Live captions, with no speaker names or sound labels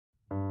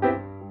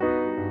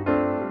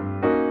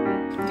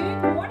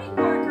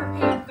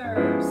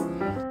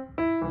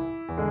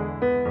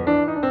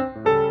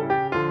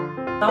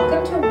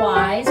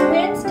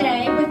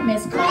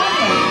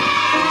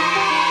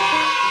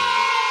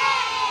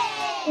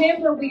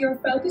Remember, we are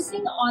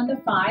focusing on the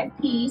 5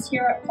 P's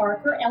here at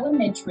Parker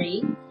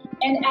Elementary.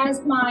 And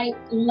as my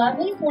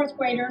lovely 4th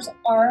graders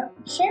are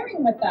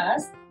sharing with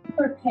us,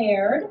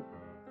 prepared,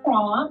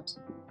 prompt,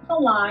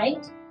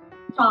 polite,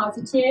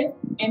 positive,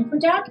 and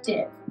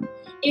productive.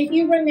 If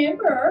you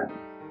remember,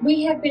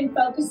 we have been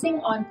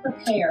focusing on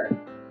prepared.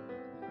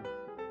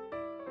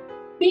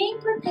 Being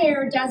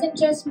prepared doesn't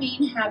just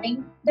mean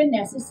having the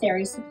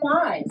necessary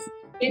supplies.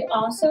 It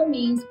also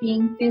means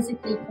being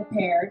physically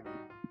prepared,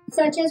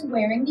 such as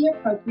wearing the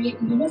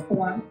appropriate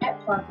uniform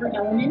at Parker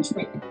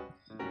Elementary.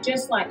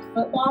 Just like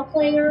football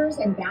players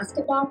and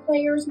basketball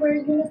players wear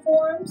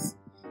uniforms,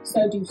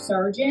 so do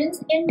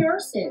surgeons and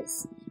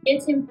nurses.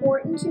 It's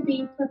important to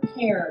be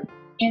prepared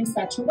in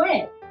such a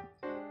way.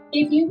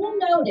 If you will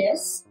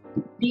notice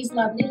these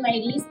lovely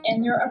ladies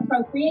in their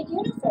appropriate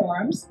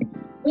uniforms,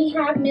 we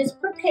have Ms.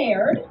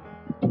 Prepared,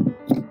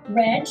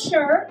 red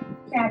shirt,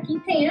 khaki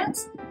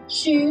pants,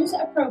 shoes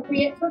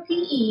appropriate for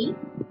PE.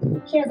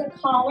 She has a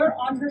collar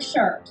on her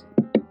shirt.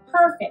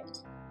 Perfect.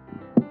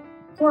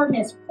 For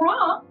Ms.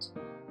 Prompt,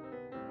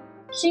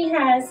 she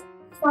has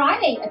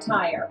Friday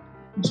attire,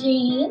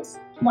 jeans,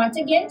 once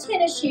again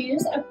tennis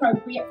shoes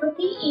appropriate for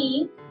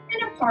PE,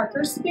 and a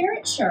Parker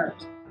Spirit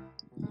shirt.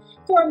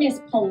 For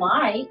Ms.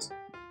 Polite,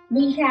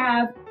 we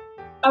have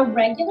a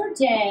regular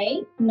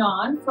day,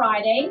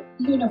 non-Friday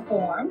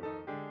uniform,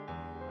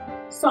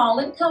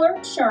 solid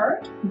colored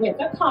shirt with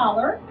a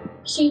collar.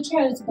 She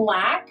chose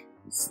black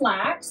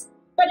slacks,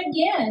 but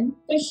again,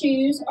 the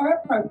shoes are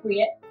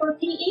appropriate for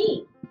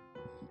PE.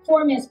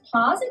 For Ms.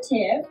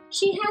 Positive,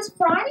 she has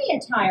Friday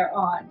attire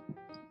on.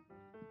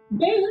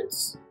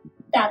 Boots,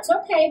 that's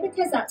okay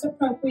because that's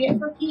appropriate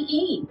for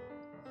PE.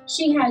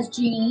 She has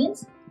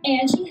jeans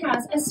and she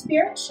has a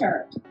Spirit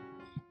shirt.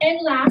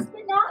 And last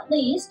but not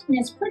least,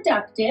 Ms.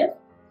 Productive,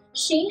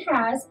 she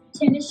has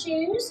tennis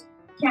shoes,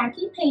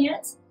 khaki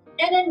pants,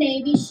 and a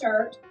navy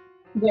shirt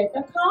with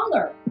a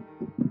collar.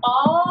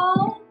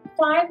 All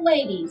 5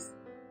 ladies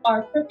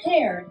are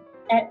prepared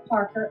at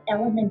Parker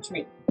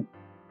Elementary.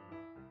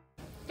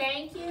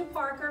 Thank you,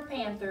 Parker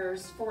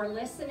Panthers, for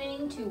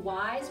listening to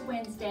Wise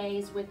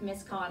Wednesdays with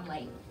Miss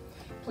Conley.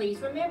 Please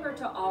remember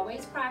to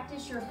always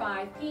practice your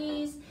 5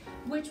 P's,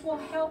 which will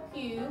help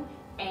you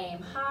aim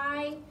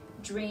high,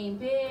 dream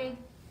big,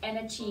 and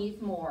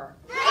achieve more.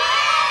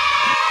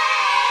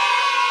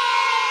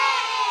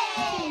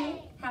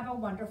 Have a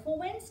wonderful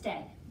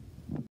Wednesday.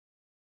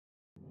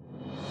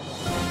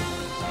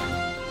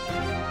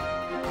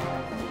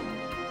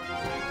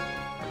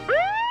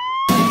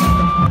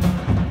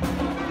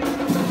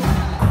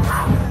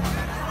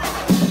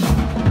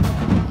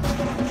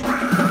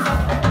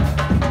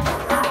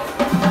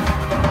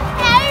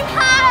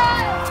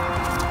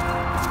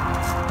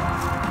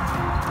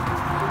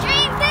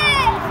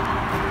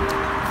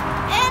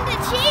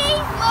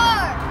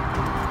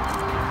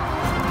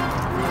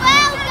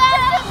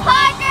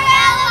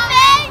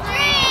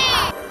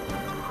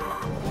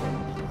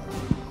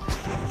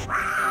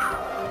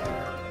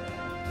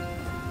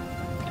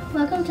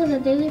 Welcome to the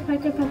Daily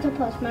Parker Panther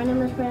Post. My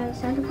name is Brianna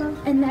Sandoval.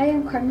 And I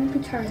am Carmen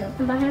Pitardo.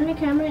 And behind the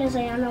camera is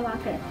Ayana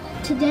Walker.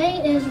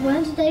 Today is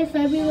Wednesday,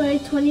 February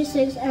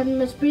 26th, and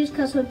Ms. Breeze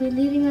Cuss will be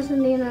leading us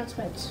in the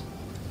announcements.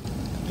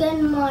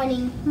 Good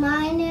morning.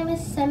 My name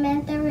is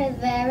Samantha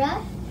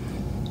Rivera.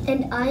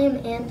 And I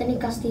am Anthony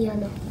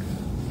Castellano.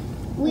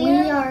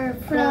 We are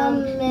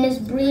from Ms.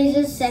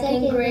 Breeze's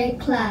second grade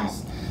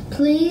class.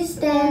 Please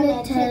stand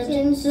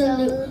attention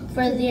salute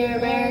for the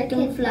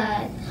American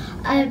flag.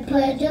 I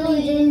pledge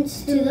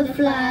allegiance to the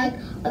flag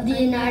of the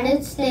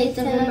United States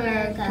of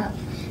America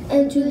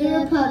and to the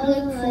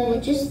republic for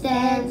which it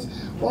stands,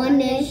 one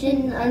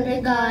nation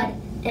under God,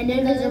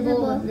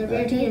 indivisible, with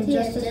liberty and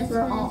justice for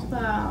all.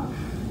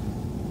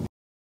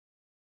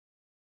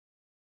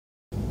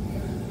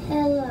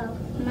 Hello,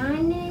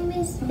 my name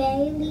is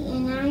Bailey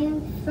and I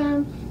am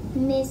from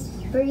Miss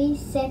Bree's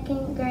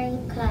second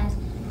grade class.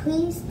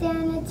 Please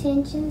stand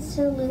attention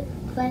salute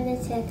for the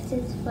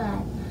Texas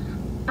flag.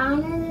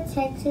 Honor the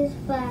Texas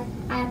flag.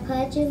 I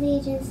pledge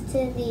allegiance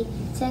to the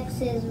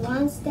Texas,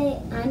 one state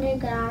under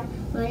God,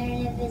 one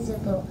and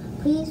indivisible.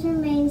 Please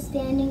remain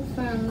standing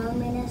for a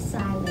moment of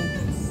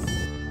silence.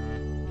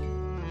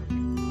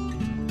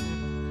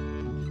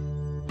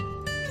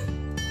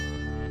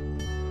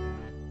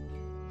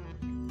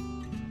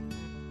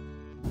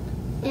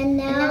 And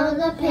now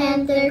the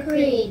Panther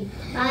Creed.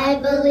 I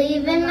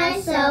believe in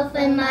myself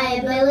and my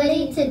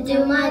ability to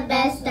do my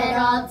best at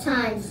all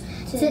times.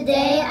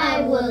 Today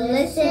I will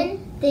listen,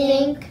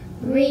 think,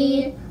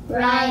 read,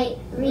 write,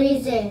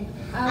 reason.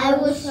 I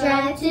will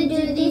strive to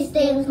do these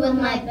things with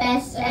my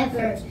best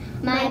effort.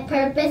 My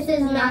purpose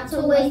is not to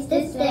waste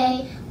this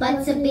day,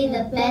 but to be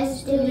the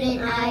best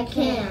student I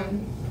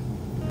can.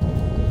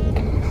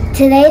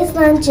 Today's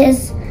lunch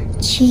is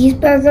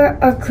cheeseburger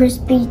or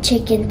crispy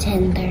chicken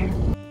tender.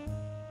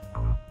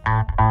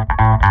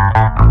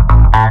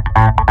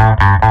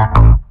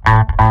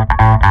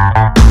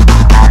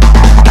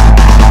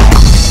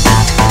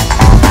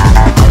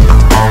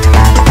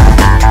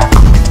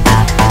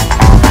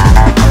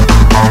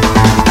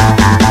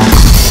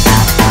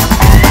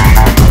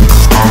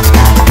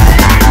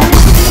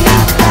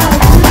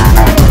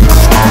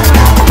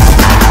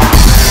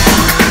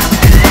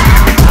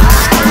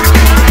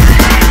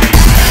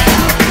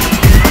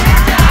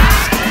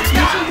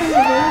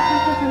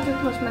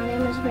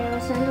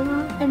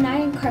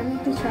 Carmen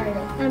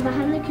Pichardo. And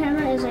behind the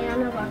camera is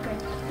Ayana Walker.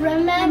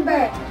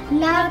 Remember,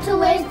 not to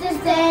waste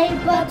this day,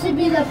 but to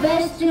be the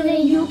best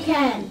student you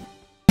can.